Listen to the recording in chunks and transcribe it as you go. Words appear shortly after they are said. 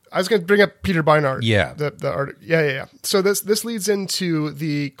I was going to bring up Peter Beinart. Yeah. The art. Yeah. So this leads into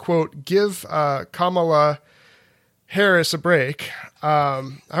the quote, give Kamala Harris a break. I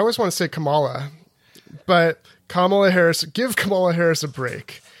always want to say Kamala, but Kamala Harris, give Kamala Harris a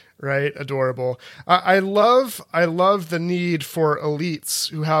break. Right. Adorable. I love the need for elites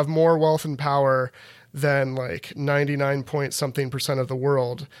who have more wealth and power than like 99 point something % of the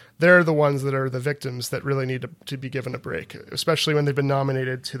world. They're the ones that are the victims that really need to be given a break, especially when they've been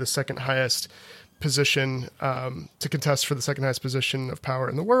nominated to the second highest position, to contest for the second highest position of power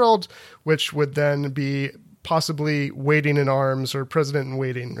in the world, which would then be possibly waiting in arms or president in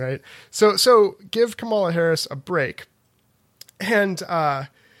waiting. Right. So give Kamala Harris a break. And,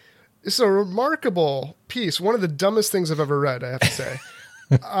 it's a remarkable piece. One of the dumbest things I've ever read, I have to say.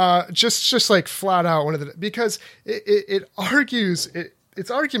 Just like flat out because it argues, its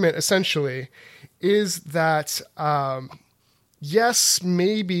argument essentially is that, yes,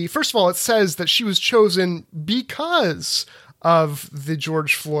 maybe, first of all, it says that she was chosen because of the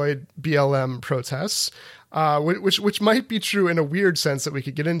George Floyd BLM protests, which might be true in a weird sense that we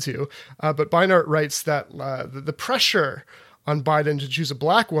could get into. But Beinart writes that the pressure on Biden to choose a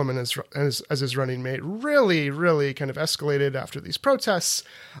black woman as his running mate really, really kind of escalated after these protests.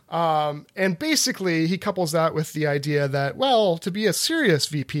 And basically he couples that with the idea that, well, to be a serious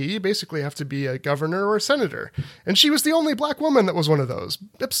VP, you basically have to be a governor or a senator. And she was the only black woman that was one of those.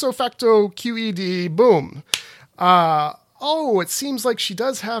 Ipso facto QED, boom. It seems like she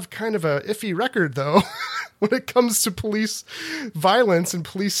does have kind of a iffy record though, when it comes to police violence and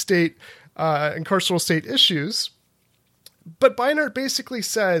police state, and carceral state issues. But Beinart basically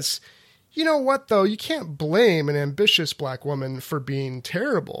says, you know what, though? You can't blame an ambitious black woman for being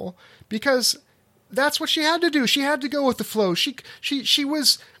terrible because that's what she had to do. She had to go with the flow. She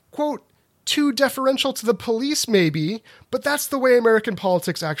was, quote, too deferential to the police, maybe, but that's the way American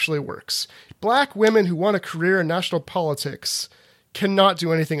politics actually works. Black women who want a career in national politics cannot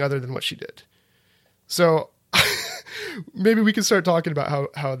do anything other than what she did. So maybe we can start talking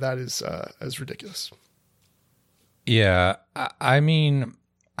about how that is as ridiculous. Yeah, I mean,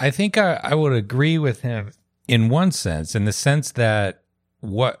 I think I would agree with him in one sense, in the sense that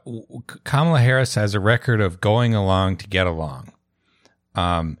what Kamala Harris has a record of going along to get along,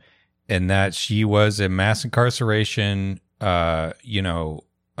 and that she was a mass incarceration, lock him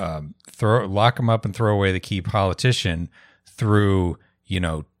up and throw away the key politician through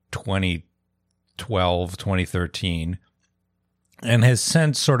 2012, 2013. And has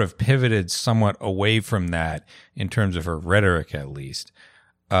since sort of pivoted somewhat away from that in terms of her rhetoric, at least.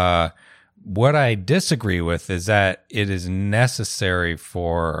 What I disagree with is that it is necessary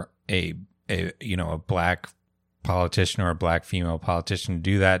for a black politician or a black female politician to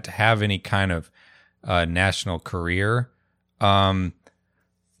do that, to have any kind of national career. You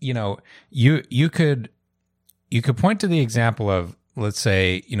could point to the example of, let's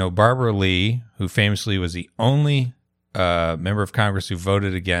say, Barbara Lee, who famously was the only member of Congress who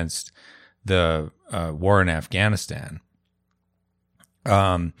voted against the war in Afghanistan,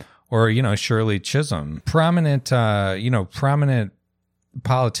 or Shirley Chisholm, prominent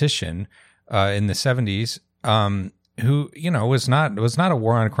politician in the 70s, who was not a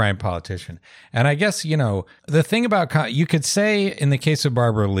war on crime politician. And I guess the thing about you could say in the case of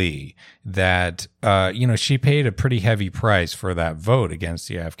Barbara Lee that she paid a pretty heavy price for that vote against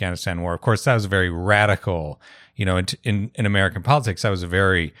the Afghanistan war. Of course, that was a very radical. In American politics, that was a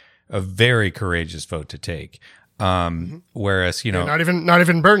very courageous vote to take. Whereas, not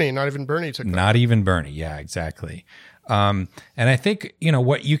even Bernie took that. Not even Bernie. Yeah, exactly. And I think,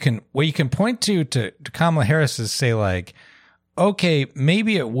 what you can point to Kamala Harris is say like, okay,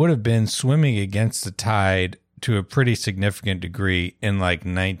 maybe it would have been swimming against the tide to a pretty significant degree in like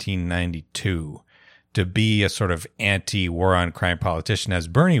 1992 to be a sort of anti-war on crime politician as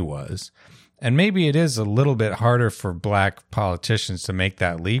Bernie was. And maybe it is a little bit harder for black politicians to make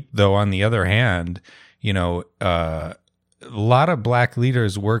that leap, though on the other hand, a lot of black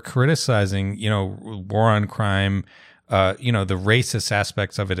leaders were criticizing, war on crime, the racist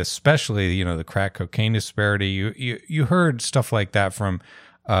aspects of it, especially, the crack cocaine disparity. You heard stuff like that from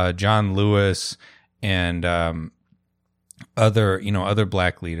John Lewis and other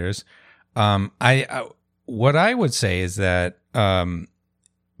black leaders. What I would say is that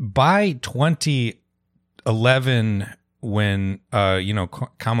by 2011, when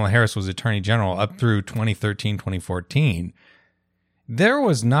Kamala Harris was Attorney General, up through 2013, 2014, there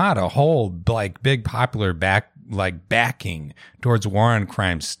was not a whole big popular backing towards war on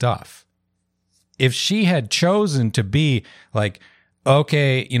crime stuff. If she had chosen to be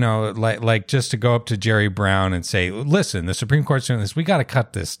okay, like just to go up to Jerry Brown and say, listen, the Supreme Court's doing this. We got to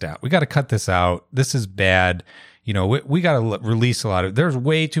cut this down. We got to cut this out. This is bad. We got to release a lot of, there's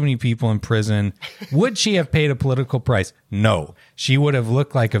way too many people in prison. Would she have paid a political price? No. She would have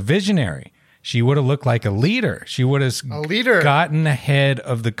looked like a visionary. She would have looked like a leader. She would have gotten ahead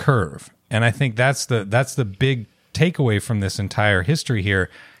of the curve. And I think that's the big takeaway from this entire history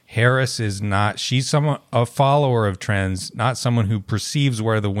here. Harris is not, she's a follower of trends, not someone who perceives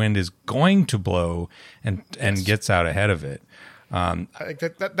where the wind is going to blow and gets out ahead of it. I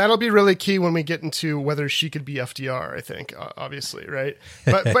think that'll be really key when we get into whether she could be FDR, I think, obviously, right?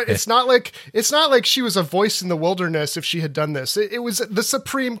 But it's not like she was a voice in the wilderness if she had done this. It was the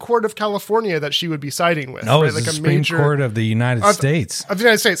Supreme Court of California that she would be siding with. No, right? it's like the Supreme Court of the United States. Of the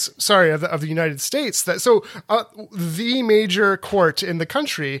United States, sorry, of the United States. The major court in the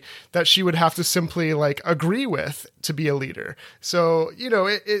country that she would have to simply agree with to be a leader. So,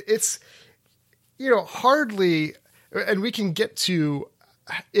 it's hardly... And we can get to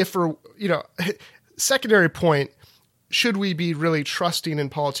secondary point, should we be really trusting in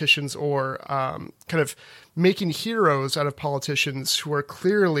politicians or kind of making heroes out of politicians who are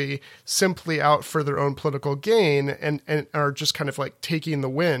clearly simply out for their own political gain and are just kind of taking the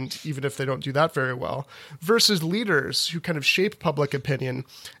wind, even if they don't do that very well, versus leaders who kind of shape public opinion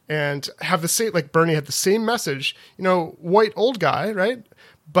and have the same, like Bernie had the same message, white old guy, right?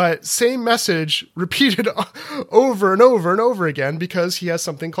 But same message repeated over and over and over again because he has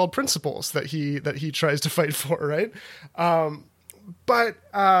something called principles that he tries to fight for, right? But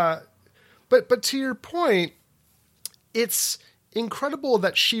to your point, it's incredible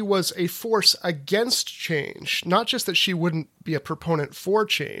that she was a force against change, not just that she wouldn't be a proponent for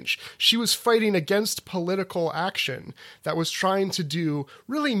change. She was fighting against political action that was trying to do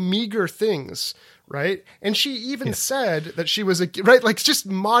really meager things, right? And she even said that she was just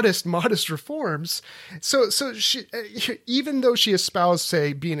modest reforms. So she, even though she espoused,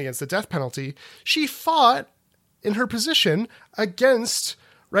 say, being against the death penalty, she fought in her position against,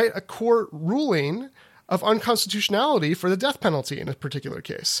 right, a court ruling of unconstitutionality for the death penalty in a particular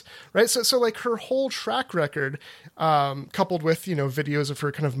case, right? So her whole track record, coupled with, videos of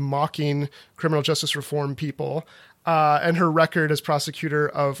her kind of mocking criminal justice reform people, and her record as prosecutor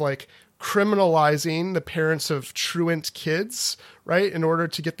of criminalizing the parents of truant kids, right? In order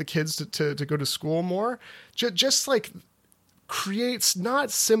to get the kids to go to school more, just creates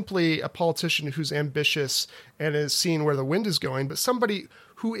not simply a politician who's ambitious and is seeing where the wind is going, but somebody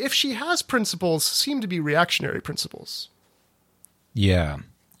who, if she has principles, seem to be reactionary principles. Yeah.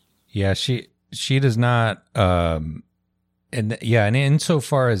 Yeah. She does not, and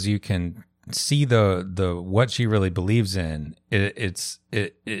insofar as you can see the what she really believes in,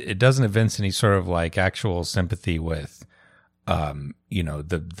 it doesn't evince any sort of actual sympathy with, the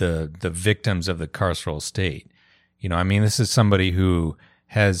victims of the carceral state. This is somebody who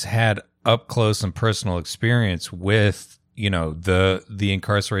has had up close and personal experience with, the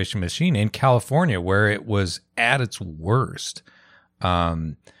incarceration machine in California, where it was at its worst,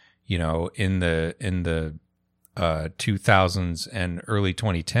 in the 2000s and early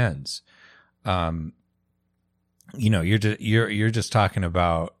 2010s. You're just talking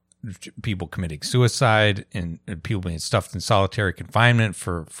about people committing suicide and people being stuffed in solitary confinement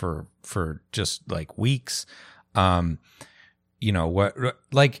for just weeks.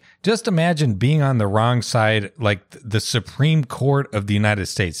 Just imagine being on the wrong side, the Supreme Court of the United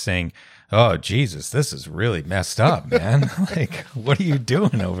States saying, "Oh, Jesus, this is really messed up, man." What are you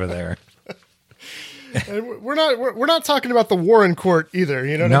doing over there? And we're not talking about the Warren Court either,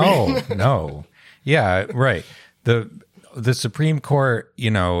 what I mean? No. Yeah, right. The Supreme Court,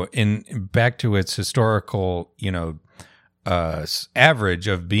 in back to its historical, average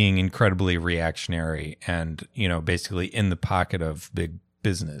of being incredibly reactionary and, basically in the pocket of big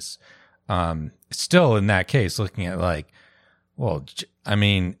business. Still in that case, looking at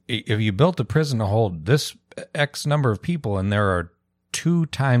if you built a prison to hold this X number of people and there are 2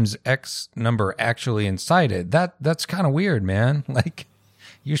 times X number actually inside it, that's kind of weird, man.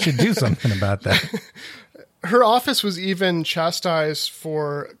 You should do something about that. Her office was even chastised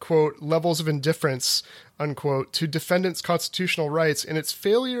for, quote, levels of indifference, unquote, to defendants' constitutional rights in its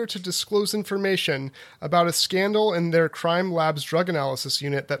failure to disclose information about a scandal in their crime lab's drug analysis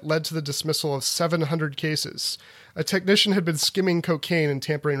unit that led to the dismissal of 700 cases. A technician had been skimming cocaine and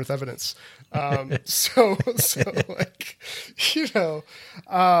tampering with evidence.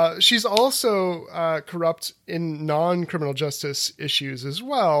 She's also corrupt in non-criminal justice issues as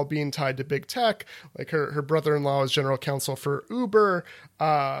well, being tied to big tech. Her brother-in-law is general counsel for Uber.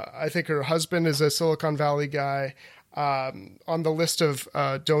 I think her husband is a Silicon Valley guy. on the list of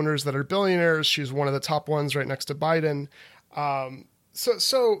donors that are billionaires. She's one of the top ones, right next to Biden.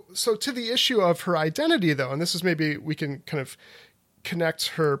 So to the issue of her identity, though, and this is maybe we can kind of connect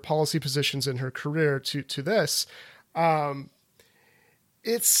her policy positions in her career to this.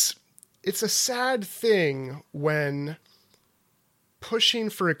 It's a sad thing when pushing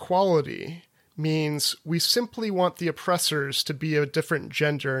for equality means we simply want the oppressors to be a different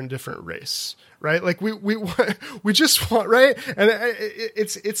gender and different race, right? Like we just want, right? And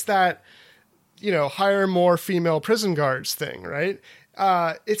it's that, hire more female prison guards thing, right?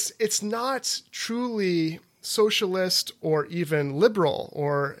 It's not truly socialist or even liberal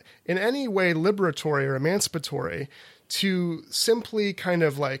or in any way liberatory or emancipatory to simply kind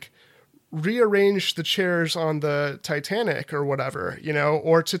of like rearrange the chairs on the Titanic or whatever,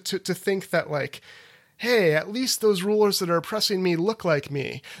 or to think that like, hey, at least those rulers that are oppressing me look like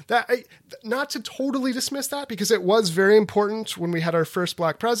me. Not to totally dismiss that, because it was very important when we had our first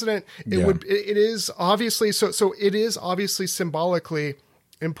black president. It is obviously so it is obviously symbolically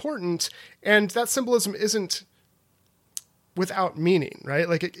important, and that symbolism isn't without meaning, right?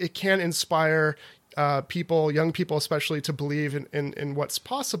 Like it can inspire people, young people especially, to believe in what's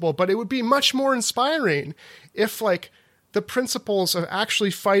possible. But it would be much more inspiring if like the principles of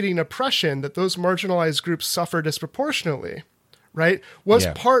actually fighting oppression that those marginalized groups suffer disproportionately, right, was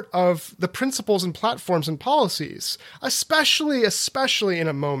part of the principles and platforms and policies, especially in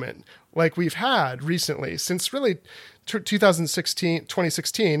a moment like we've had recently since really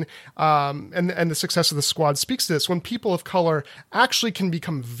 2016, and the success of the Squad speaks to this, when people of color actually can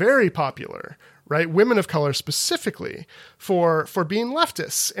become very popular, right? Women of color specifically for being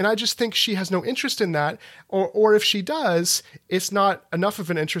leftists. And I just think she has no interest in that. Or if she does, it's not enough of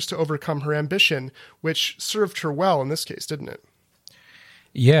an interest to overcome her ambition, which served her well in this case, didn't it?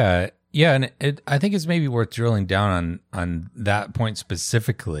 Yeah. Yeah. And I think it's maybe worth drilling down on that point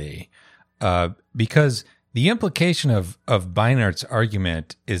specifically, because the implication of Beinart's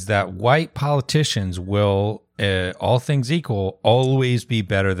argument is that white politicians will, all things equal, always be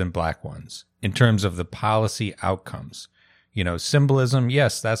better than black ones in terms of the policy outcomes. Symbolism,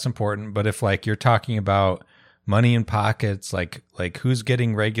 yes, that's important. But if like you're talking about money in pockets, like who's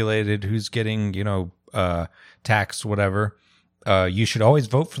getting regulated, who's getting, taxed, whatever, you should always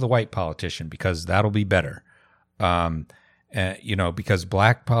vote for the white politician because that'll be better. Because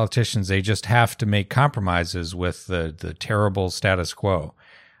black politicians, they just have to make compromises with the terrible status quo.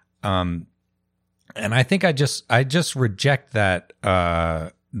 And I think I just reject that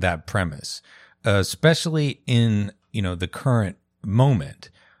premise, especially in, the current moment.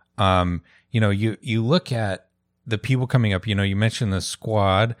 You look at the people coming up, you mentioned the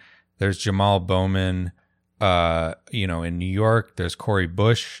Squad, there's Jamal Bowman, in New York, there's Cori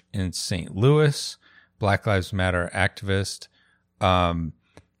Bush in St. Louis, Black Lives Matter activist.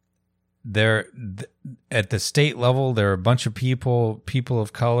 There at the state level, there are a bunch of people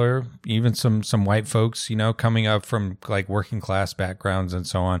of color, even some white folks, coming up from like working class backgrounds and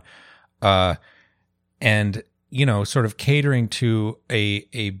so on. And, sort of catering to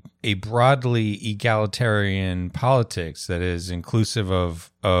a broadly egalitarian politics that is inclusive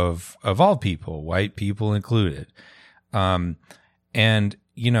of all people, white people included.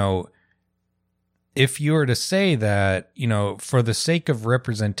 If you were to say that, for the sake of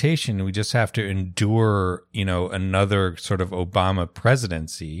representation, we just have to endure, another sort of Obama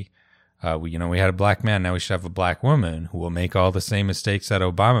presidency. We had a black man. Now we should have a black woman who will make all the same mistakes that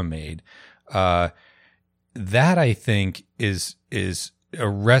Obama made. That I think is a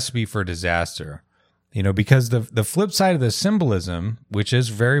recipe for disaster, because the flip side of the symbolism, which is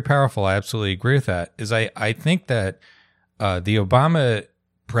very powerful, I absolutely agree with that, is I think that the Obama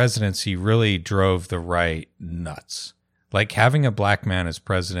presidency really drove the right nuts. Like having a black man as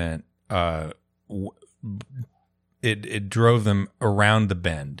president, it drove them around the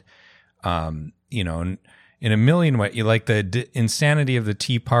bend. In a million ways, like the insanity of the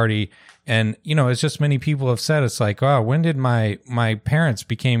Tea Party. And, it's just many people have said, it's like, oh, when did my parents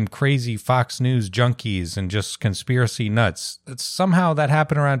became crazy Fox News junkies and just conspiracy nuts? Somehow that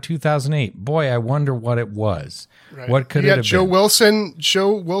happened around 2008. Boy, I wonder what it was. Right. What could it have been?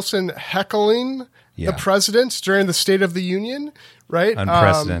 Joe Wilson heckling the president during the State of the Union, right?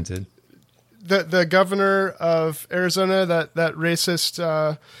 Unprecedented. The governor of Arizona, that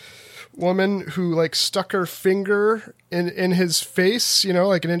racist woman who like stuck her finger in his face,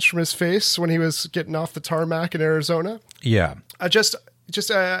 like an inch from his face when he was getting off the tarmac in Arizona. Yeah. Just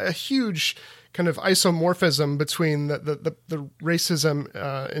a huge kind of isomorphism between the racism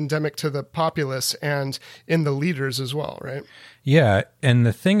endemic to the populace and in the leaders as well, right? Yeah, and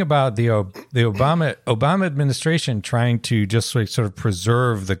the thing about the Obama administration trying to just sort of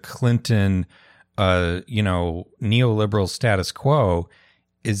preserve the Clinton, neoliberal status quo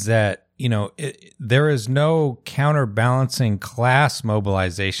is that there is no counterbalancing class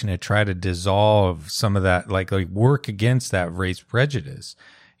mobilization to try to dissolve some of that, like work against that race prejudice,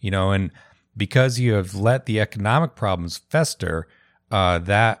 and because you have let the economic problems fester,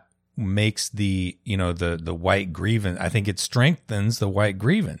 that makes the white grievance. I think it strengthens the white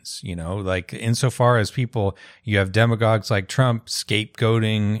grievance, like insofar as you have demagogues like Trump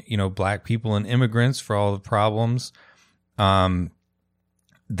scapegoating, black people and immigrants for all the problems.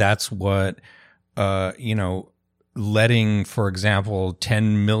 That's what, letting, for example,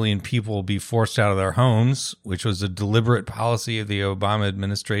 10 million people be forced out of their homes, which was a deliberate policy of the Obama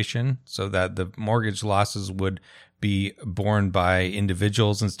administration, so that the mortgage losses would be borne by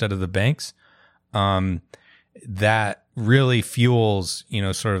individuals instead of the banks. That really fuels,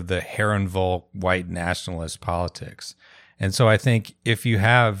 sort of the Herrenvolk white nationalist politics. And so I think if you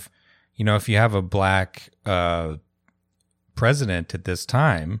have a black president at this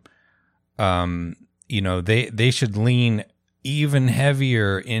time, they should lean even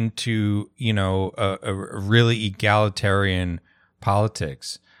heavier into, a really egalitarian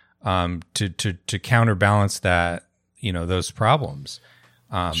politics, to counterbalance that, those problems.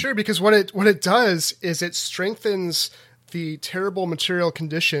 Sure, because what it does is it strengthens the terrible material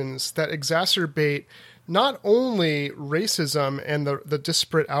conditions that exacerbate not only racism and the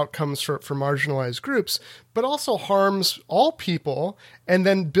disparate outcomes for marginalized groups, but also harms all people and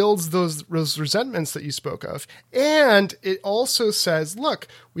then builds those resentments that you spoke of. And it also says, look,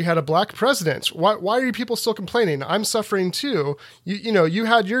 we had a black president. Why are you people still complaining? I'm suffering too. You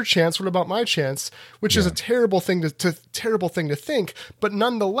had your chance. What about my chance? Which is a terrible thing to think. But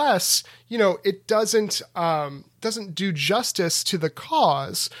nonetheless, it doesn't do justice to the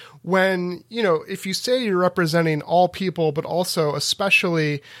cause when, if you say you're representing all people, but also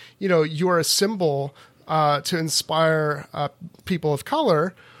especially, you're a symbol to inspire people of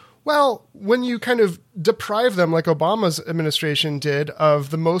color. Well, when you kind of deprive them, like Obama's administration did, of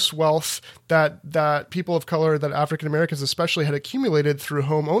the most wealth that people of color, that African Americans especially, had accumulated through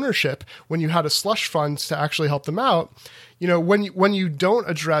home ownership, when you had a slush fund to actually help them out, when you don't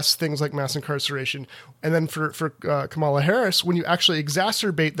address things like mass incarceration, and then for Kamala Harris, when you actually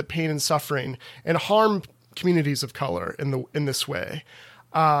exacerbate the pain and suffering and harm communities of color in this way,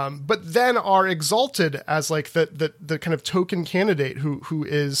 but then are exalted as like the kind of token candidate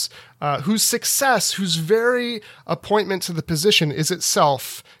whose success, whose very appointment to the position is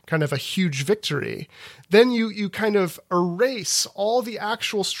itself kind of a huge victory, then you kind of erase all the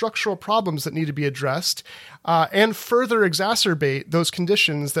actual structural problems that need to be addressed, and further exacerbate those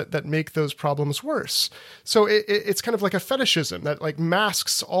conditions that make those problems worse. So it's kind of like a fetishism that like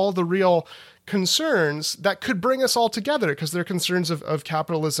masks all the real concerns that could bring us all together, because they're concerns of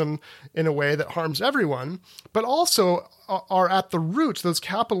capitalism in a way that harms everyone, but also are at the root, those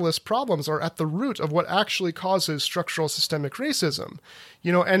capitalist problems are at the root of what actually causes structural systemic racism,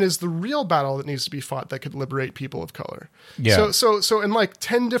 and is the real battle that needs to be fought that could liberate people of color. Yeah. So in like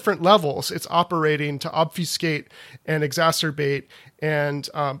 10 different levels, it's operating to obfuscate and exacerbate and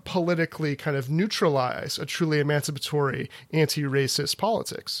politically kind of neutralize a truly emancipatory anti-racist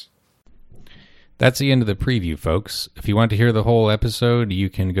politics. That's the end of the preview, folks. If you want to hear the whole episode, you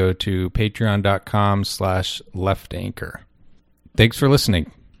can go to patreon.com/leftanchor. Thanks for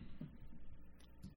listening.